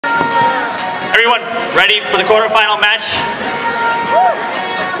Everyone ready for the quarterfinal match?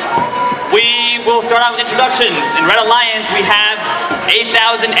 We will start out with introductions. In Red Alliance, we have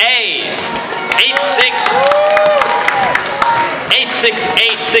 8000A,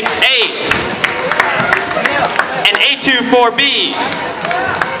 86868, and 824B.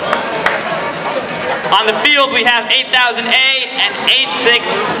 On the field, we have 8000A and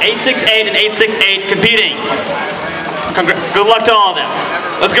 868 and 868 competing. Good luck to all of them.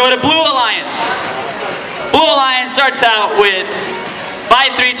 Let's go to Blue Alliance. Blue Alliance starts out with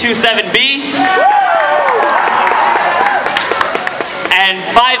 5327B and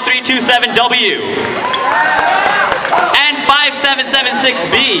 5327W and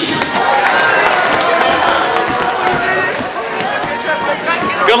 5776B.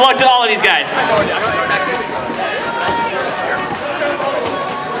 Good luck to all of these guys.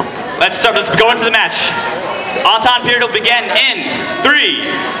 Let's go into the match. Auton period will begin in 3,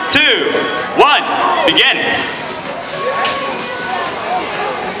 2, 1, begin.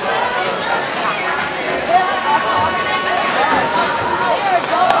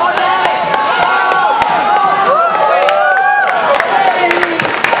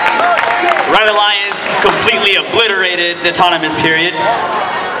 Red Alliance completely obliterated the autonomous period.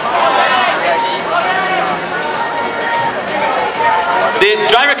 The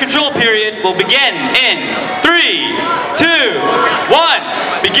driver control period will begin in 3, 2,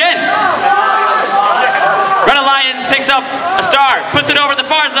 1, begin. Red Alliance picks up a star, puts it over the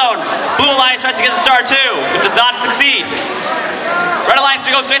far zone. Blue Alliance tries to get the star too, but does not succeed. Red Alliance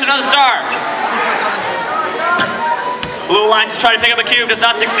goes straight to another star. Blue Alliance is trying to pick up a cube, does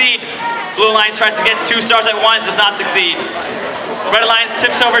not succeed. Blue Alliance tries to get 2 stars at once, does not succeed. Red Alliance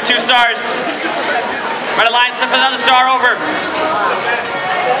tips over 2 stars. Red Alliance tips another star over.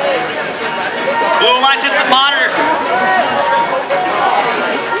 Blue Alliance hits the monitor.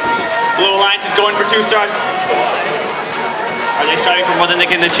 Blue Alliance is going for 2 stars. Are they striving for more than they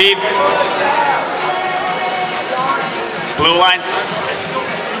can achieve? Blue Alliance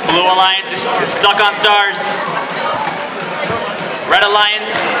is stuck on stars. Red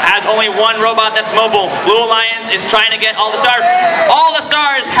Alliance has only 1 robot that's mobile. Blue Alliance is trying to get all the stars. All the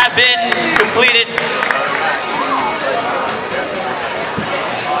stars have been completed.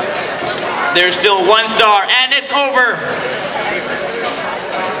 There's still 1 star, and it's over.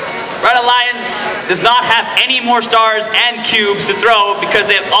 Red Alliance does not have any more stars and cubes to throw because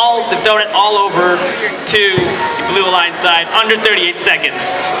they've thrown it all over to the Blue Alliance side under 38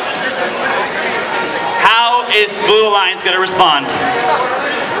 seconds. How is Blue Alliance going to respond?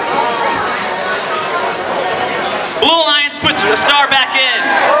 Blue Alliance puts a star back in.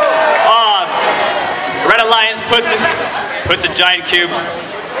 Red Alliance puts a giant cube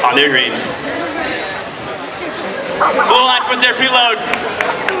on their dreams. Blue Alliance puts their preload.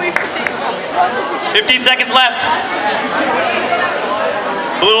 15 seconds left.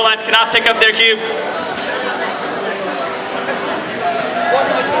 Blue Alliance cannot pick up their cube.